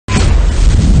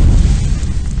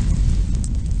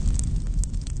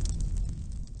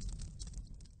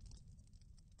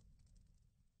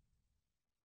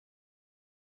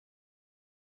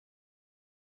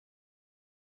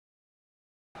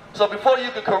So before you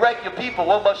can correct your people,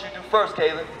 what must you do first,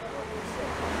 Caleb?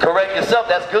 Correct yourself.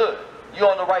 That's good. You're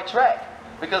on the right track.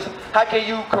 Because how can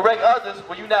you correct others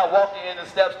when you're not walking in the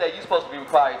steps that you're supposed to be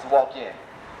required to walk in?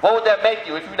 What would that make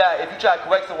you if you try to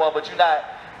correct someone but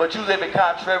you live in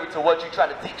contrary to what you're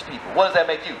trying to teach people? What does that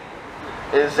make you?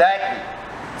 Exactly.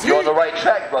 You're on the right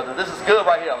track, brother. This is good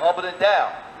right here. Humble it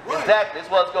down. Exactly. This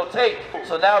is what it's going to take.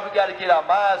 So now we got to get our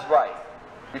minds right.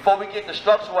 Before we get the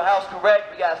structural house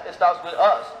correct, it starts with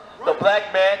us. The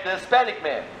black man, the Hispanic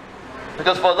man.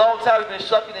 Because for a long time we've been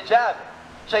shucking and jiving.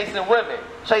 Chasing women,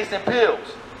 chasing pills,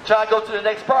 trying to go to the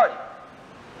next party.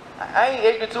 I ain't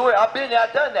ignorant to it. I've been there,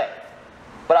 I've done that.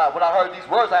 But when I heard these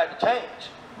words, I had to change.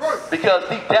 Right. Because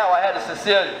deep down, I had a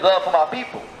sincere love for my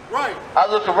people. Right.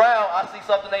 I look around, I see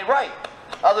something ain't right.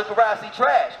 I look around, I see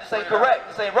trash. This ain't correct.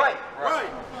 This ain't right. Right.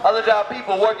 I look at our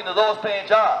people working the lowest paying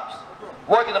jobs,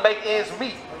 working to make ends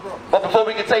meet. But before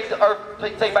we can take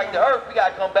back the earth, we got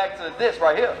to come back to this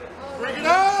right here. Bring it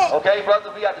out. Okay,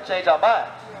 brother, we got to change our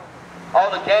minds. All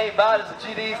the gang violence, the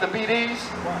GDs, the PDs,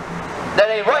 that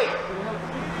ain't right.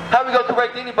 How we gonna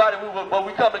correct anybody when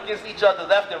we come against each other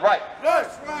left and right?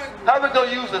 That's right. How we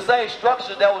gonna use the same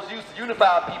structure that was used to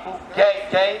unify people,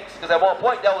 gangs, because at one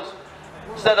point that was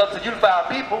set up to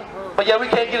unify people, but yet we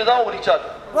can't get it on with each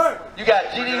other. Right. You got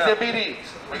GDs and BDs.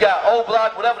 You got old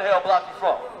block, whatever the hell block you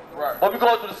from. Right. But we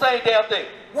going through the same damn thing.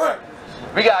 Right.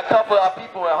 We gotta comfort our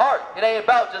people in heart. It ain't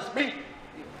about just me.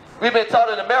 We've been taught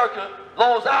in America, as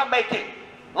long as I make it,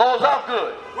 as long as I'm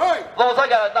good, Right. as long as I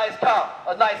got a nice car,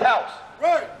 a nice house.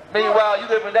 Right. Meanwhile, you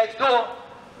living next door,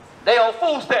 they on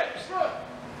food stamps.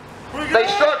 They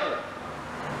struggling.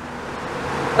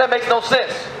 That makes no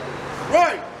sense.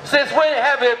 Right. Since when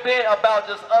have it been about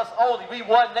just us only? We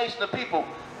one nation of people,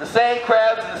 the same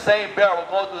crabs in the same barrel,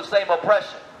 going through the same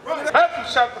oppression. Right. Matthew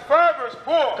chapter 5 verse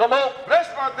 4. Come on.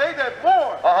 Blessed are they that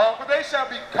mourn, for they shall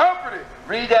be comforted.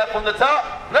 Read that from the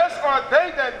top. Blessed are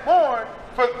they that mourn,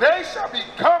 for they shall be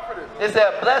comforted. It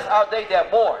said, blessed are they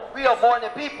that mourn. We are mourning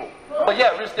people, but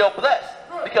yet we're still blessed.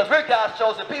 Because we're God's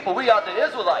chosen people. We are the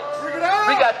Israelites.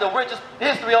 We got the richest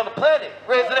history on the planet.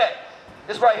 Where is it at?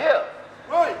 It's right here.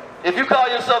 Right. If you call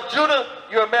yourself Judah,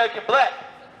 you're American black.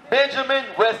 Benjamin,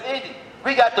 West Indian.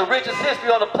 We got the richest history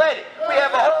on the planet. We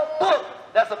have a whole book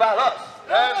that's about us.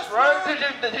 That's right.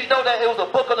 Did you know that it was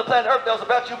a book on the planet Earth that was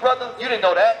about you, brother? You didn't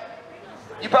know that.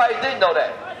 You probably didn't know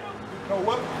that. Know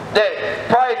what? That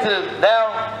prior to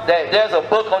now, that there's a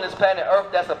book on this planet Earth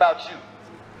that's about you.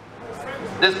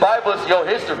 This Bible is your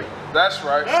history. That's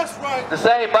right. That's right. The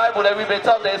same Bible that we've been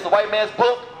taught that it's the white man's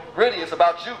book, really it's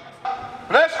about you.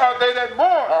 Blessed are they that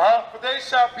mourn, for they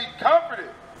shall be comforted.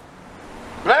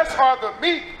 Blessed are the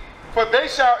meek, for they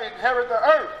shall inherit the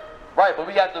earth. Right, but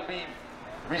we have to be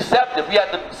receptive. We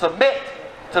have to submit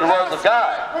to the words of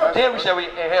God. Then we shall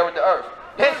inherit the earth.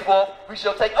 Henceforth, we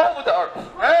shall take over the earth.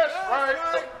 That's right.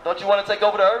 So, don't you want to take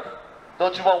over the earth?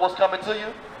 Don't you want what's coming to you?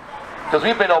 Because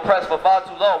we've been oppressed for far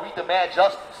too long. We demand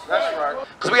justice. That's right.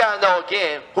 Because we got to know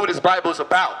again who this Bible is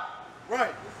about.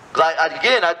 Right. Because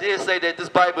I did say that this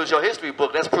Bible is your history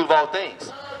book. Let's prove all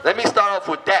things. Let me start off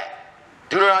with that.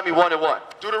 Deuteronomy 1:1.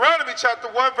 Deuteronomy chapter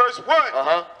 1 verse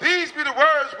 1. These be the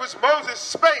words which Moses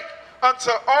spake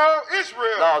unto all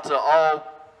Israel. No, to all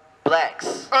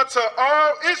blacks. Unto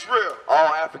all Israel.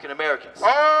 All African Americans.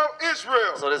 All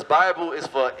Israel. So this Bible is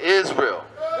for Israel.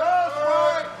 That's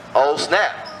right. Oh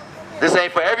snap. This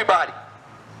ain't for everybody.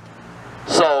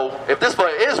 So if this for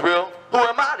Israel, who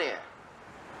am I then?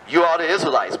 You are the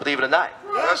Israelites, believe it or not.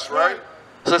 That's right.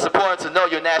 So it's important to know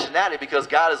your nationality because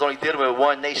God is only dealing with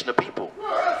one nation of people.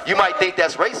 You might think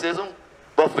that's racism,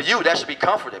 but for you that should be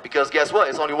comforted because guess what?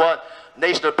 It's only one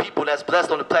nation of people that's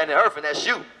blessed on the planet Earth, and that's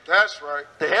you. That's right.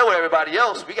 The hell with everybody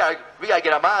else. We gotta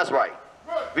get our minds right.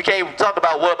 We can't even talk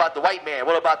about what about the white man,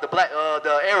 what about the black,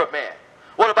 the Arab man,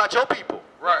 what about your people?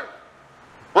 Right.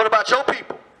 What about your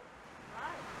people?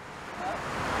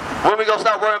 When we gonna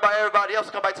stop worrying about everybody else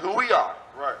and come back to who we are?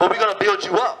 Right. But we're gonna build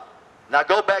you up. Now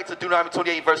go back to Deuteronomy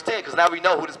 28 verse 10 because now we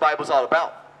know who this Bible is all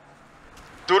about.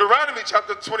 Deuteronomy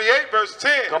chapter 28 verse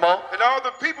 10. Come on. And all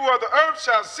the people of the earth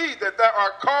shall see that thou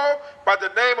art called by the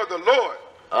name of the Lord.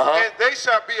 And they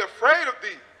shall be afraid of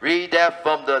thee. Read that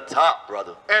from the top,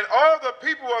 brother. And all the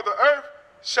people of the earth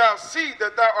shall see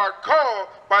that thou art called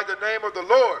by the name of the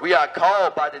Lord. We are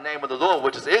called by the name of the Lord,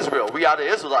 which is Israel. We are the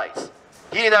Israelites.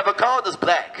 He never called us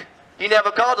black. He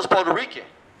never called us Puerto Rican.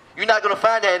 You're not going to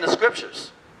find that in the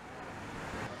scriptures.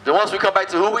 Then once we come back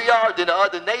to who we are, then the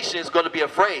other nation is going to be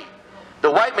afraid. The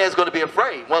white man is going to be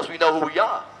afraid once we know who we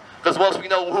are. Because once we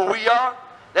know who we are,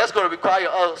 that's going to require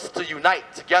us to unite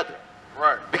together.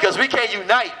 Right. Because we can't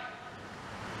unite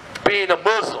being a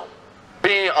Muslim,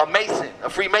 being a Mason, a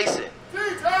Freemason,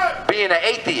 being an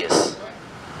atheist.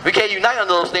 We can't unite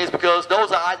under those things because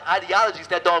those are ideologies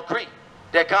that don't agree.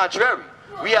 They're contrary.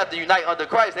 We have to unite under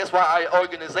Christ. That's why our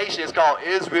organization is called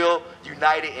Israel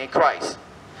United in Christ.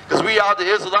 Because we are the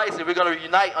Israelites and we're going to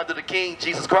unite under the King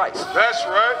Jesus Christ. That's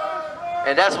right.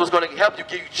 And that's what's going to help you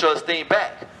get your esteem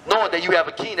back. Knowing that you have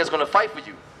a king that's going to fight for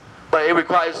you. But it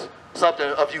requires something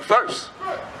of you first.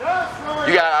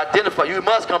 You got to identify. You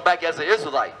must come back as an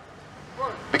Israelite.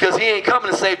 Because he ain't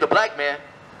coming to save the black man.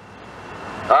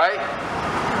 Alright?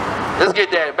 Let's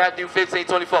get that. Matthew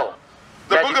 15:24.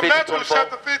 The book of Matthew,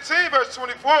 chapter 15, verse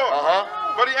 24.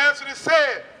 But he answered and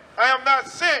said, I am not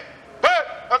sent,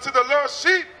 but unto the lost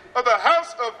sheep of the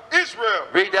house of Israel.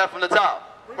 Read that from the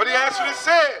top. But he answered and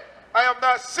said, I am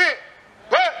not sent,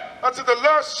 but unto the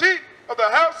lost sheep of the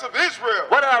house of Israel.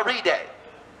 Why did I read that?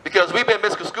 Because we've been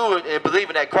misconstrued in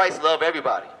believing that Christ loved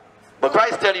everybody. But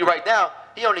Christ is telling you right now,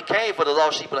 he only came for the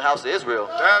lost sheep of the house of Israel.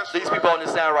 These people on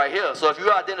this sound right here. So if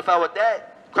you identify with that,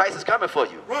 Christ is coming for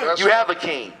you. You have a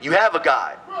king. You have a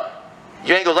God.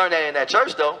 You ain't going to learn that in that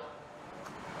church, though.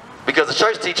 Because the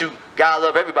church teach you God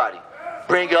love everybody.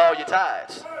 Bring all your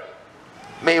tithes.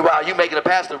 Meanwhile, you making a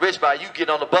pastor rich by you getting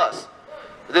on the bus.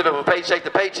 Living from paycheck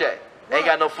to paycheck. Ain't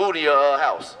got no food in your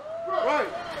house.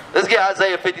 Let's get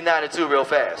Isaiah 59:2 real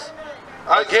fast.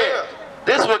 Again,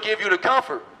 this will give you the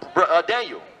comfort,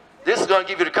 Daniel. This is going to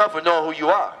give you the comfort knowing who you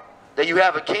are. That you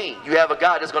have a king. You have a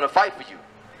God that's going to fight for you.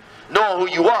 Knowing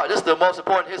who you are. This is the most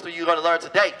important history you're going to learn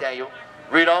today, Daniel.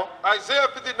 Read on. Isaiah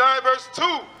 59 verse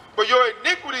 2. But your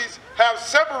iniquities have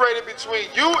separated between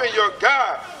you and your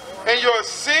God, and your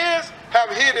sins have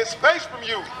hid his face from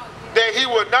you, that he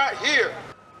will not hear.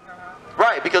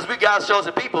 Right, because we God's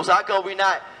chosen people, so how come we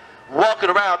not walking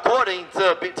around according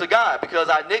to God? Because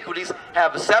our iniquities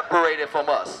have separated from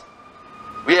us.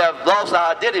 We have lost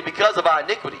our identity because of our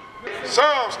iniquity.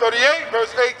 Psalms 38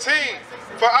 verse 18.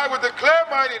 For I will declare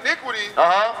mine iniquity,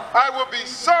 I will be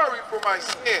sorry for my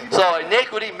sin. So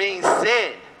iniquity means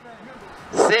sin.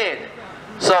 Sin.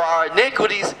 So our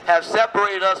iniquities have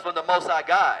separated us from the Most High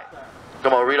God.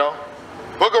 Come on, read on.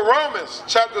 Book of Romans,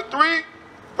 chapter 3,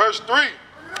 verse 3.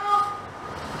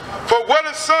 For what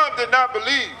a son did not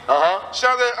believe,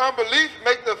 shall their unbelief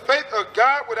make the faith of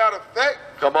God without effect?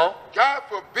 Come on. God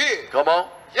forbid. Come on.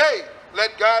 Yea,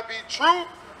 let God be true,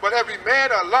 but every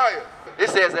man a liar. It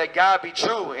says that God be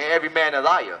true and every man a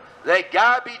liar. Let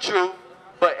God be true,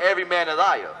 but every man a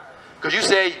liar. Because you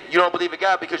say you don't believe in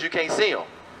God because you can't see him.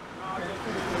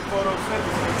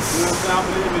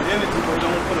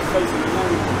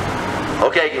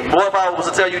 Okay, more if I was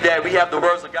to tell you that we have the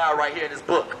words of God right here in this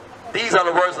book. These are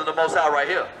the words of the Most High right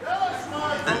here.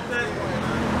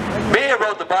 Men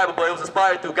wrote the Bible, but it was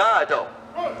inspired through God, though.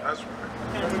 That's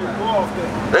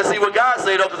right. Let's see what God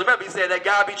said, though, because remember, he said that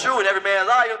God be true and every man a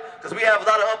liar, because we have a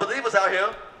lot of unbelievers out here.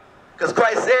 Because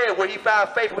Christ said when he found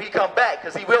faith, when he come back,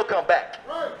 because he will come back.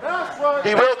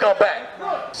 He will come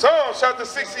back. Psalm chapter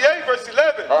 68, verse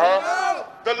 11.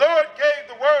 The Lord gave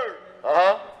the word.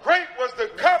 Great was the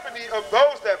company of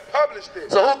those that published it.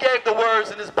 So who gave the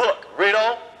words in this book? Read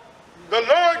on. The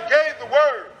Lord gave the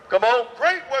word. Come on.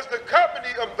 Great was the company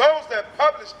of those that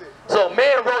published it. So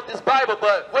man wrote this Bible,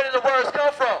 but where did the words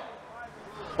come from?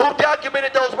 Who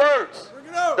documented those words?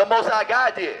 The Most High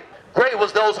God did. Great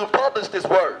was those who published this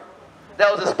word. That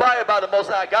was inspired by the Most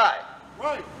High God.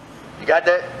 Right. You got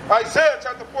that? Isaiah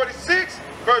chapter 46,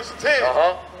 verse 10.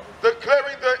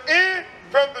 Declaring the end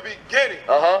from the beginning.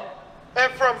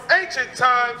 And from ancient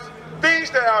times, things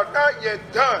that are not yet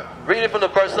done. Read it from the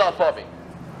verse up for me.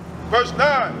 Verse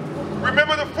 9.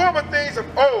 Remember the former things of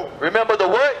old. Remember the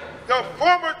what? The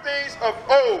former things of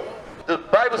old. The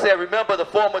Bible said remember the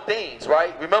former things,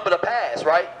 right? Remember the past,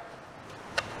 right?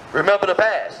 Remember the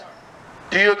past.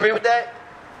 Do you agree with that?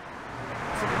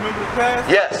 Remember the past?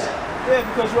 Yes. Yeah,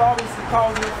 because you're always the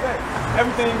cause and effect.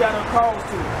 Everything got a cause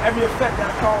to it. Every effect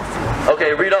got a cause to it.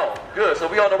 Okay, read on. Good. So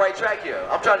we're on the right track here.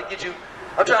 I'm trying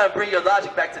to bring your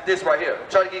logic back to this right here. I'm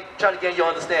trying to gain your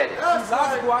understanding. It's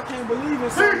logical. I can't believe in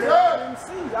something that I didn't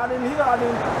see. I didn't hear.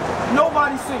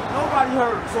 Nobody seen. Nobody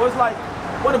heard. So it's like,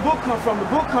 where the book come from? The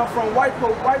book come from white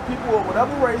people or whatever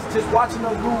race just watching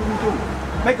us do what we do.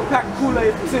 Make a pack of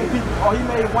Kool-Aid for 10 people, or he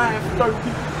made wine for 30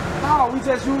 people. No, we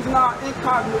just using our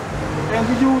incognito, and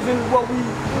we using what we,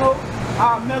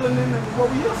 our melanin and what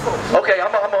we here for. Okay,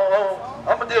 I'm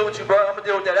gonna deal with you, bro. I'm gonna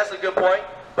deal with that. That's a good point.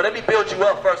 But let me build you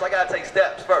up first. I gotta take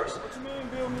steps first. What you mean,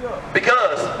 build me up?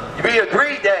 Because we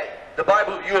agreed that the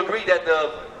Bible. You agreed that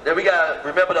that we gotta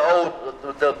remember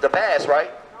the past,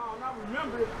 right? No, not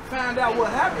remember it. Find out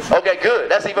what happened. Okay, good.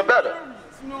 That's even better.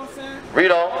 You know what I'm saying?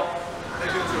 Read on.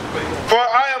 For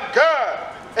I am God,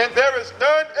 and there is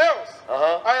none else.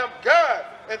 I am God,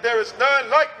 and there is none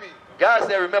like me. God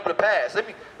said, remember the past.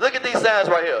 Look at these signs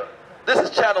right here. This is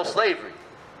chattel slavery.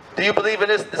 Do you believe in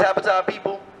this? This happened to our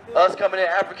people? Us coming in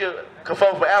Africa,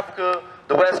 confirmed from Africa,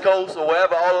 the West Coast, or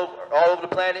wherever, all over the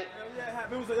planet? Yeah,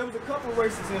 it was a couple of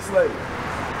races enslaved.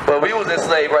 But we was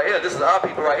enslaved right here. This is our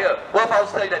people right here. What if I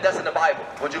was to tell you that that's in the Bible?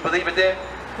 Would you believe it then?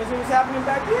 Because it was happening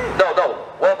back then. No.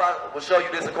 What if I would show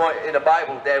you this in the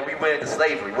Bible that we went into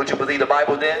slavery? Would you believe the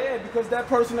Bible then? Yeah, because that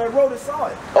person that wrote it saw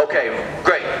it. Okay,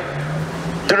 great.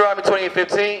 Deuteronomy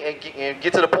 20:15 and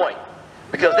get to the point.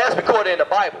 Because that's recorded in the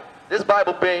Bible. This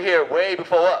Bible been here way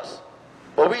before us.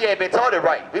 But we ain't been taught it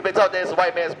right. We've been taught that it's a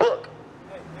white man's book.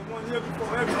 Hey, it wasn't here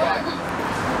before everybody.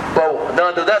 But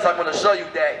nonetheless, I'm going to show you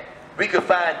that we can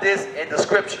find this in the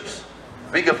scriptures.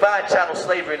 We can find chattel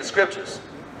slavery in the scriptures.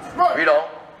 You know?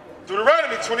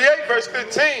 Deuteronomy 28 verse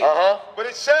 15. But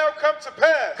it shall come to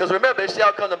pass. Because remember, it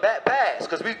shall come to pass.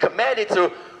 Because we commanded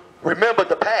to remember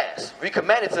the past. We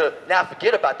commanded to not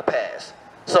forget about the past.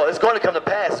 So it's going to come to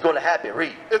pass. It's going to happen.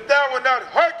 Read. If thou wilt not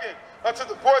hearken unto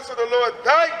the voice of the Lord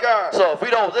thy God. So if we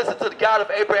don't listen to the God of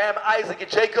Abraham, Isaac,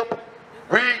 and Jacob,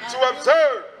 read. To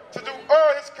observe, to do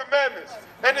all his commandments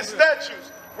and his statutes,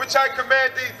 which I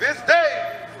command thee this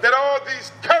day, that all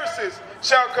these curses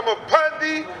shall come upon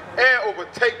thee and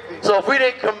overtake thee. So if we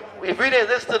didn't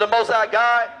listen to the Most High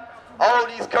God, all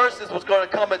these curses was going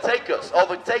to come and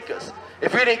overtake us.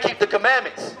 If we didn't keep the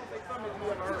commandments.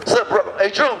 So, bro, hey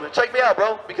Drew, check me out,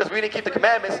 bro. Because we didn't keep the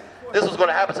commandments, this was going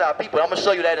to happen to our people. I'm going to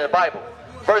show you that in the Bible.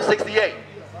 Verse 68.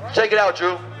 Check it out,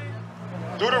 Drew.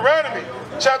 Deuteronomy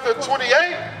chapter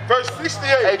 28, verse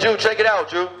 68. Hey, Drew, check it out,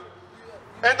 Drew.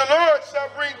 And the Lord shall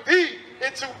bring thee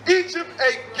into Egypt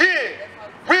again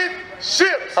with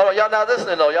ships. Hold on, y'all not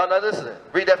listening, though. Y'all not listening.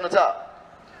 Read that from the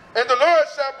top. And the Lord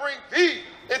shall bring thee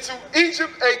into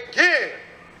Egypt again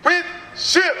with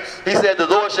ships. He said the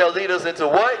Lord shall lead us into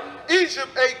what? Egypt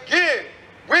again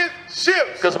with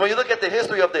ships. Because when you look at the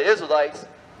history of the Israelites,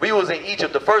 we was in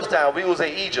Egypt the first time. We was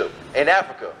in Egypt, in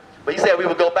Africa. But he said we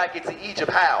would go back into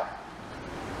Egypt. How?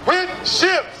 With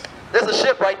ships. There's a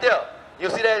ship right there. You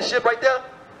see that ship right there?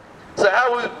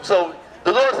 So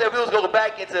the Lord said we was going to go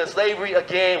back into slavery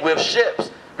again with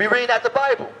ships. We reading out the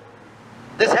Bible.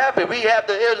 This happened. We have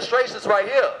the illustrations right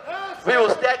here. We will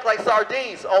stack like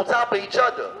sardines on top of each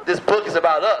other. This book is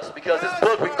about us because this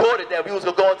book recorded that we was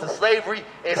going to go into slavery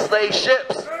and slave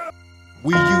ships.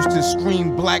 We used to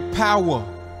scream black power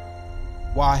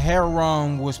while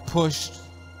Heron was pushed.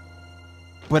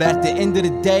 But at the end of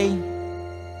the day,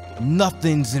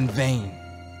 nothing's in vain.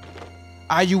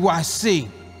 IUIC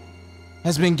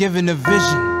has been given a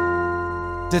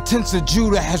vision. The tents of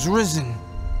Judah has risen.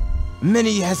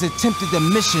 Many has attempted the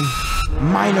mission.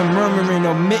 Minor murmuring,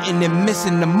 omitting, and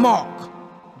missing the mark.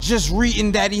 Just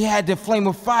reading that he had the flame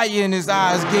of fire in his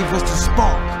eyes gave us the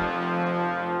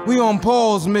spark. We on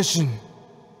Paul's mission.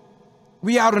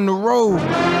 We out on the road,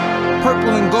 purple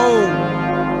and gold.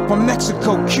 From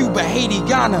Mexico, Cuba, Haiti,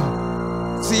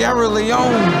 Ghana, Sierra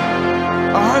Leone.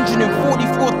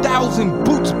 144,000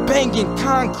 boots banging,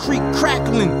 concrete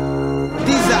crackling.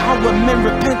 These are our men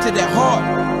repented at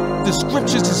heart. The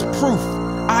scriptures is proof.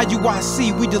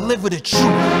 IUIC, we deliver the truth.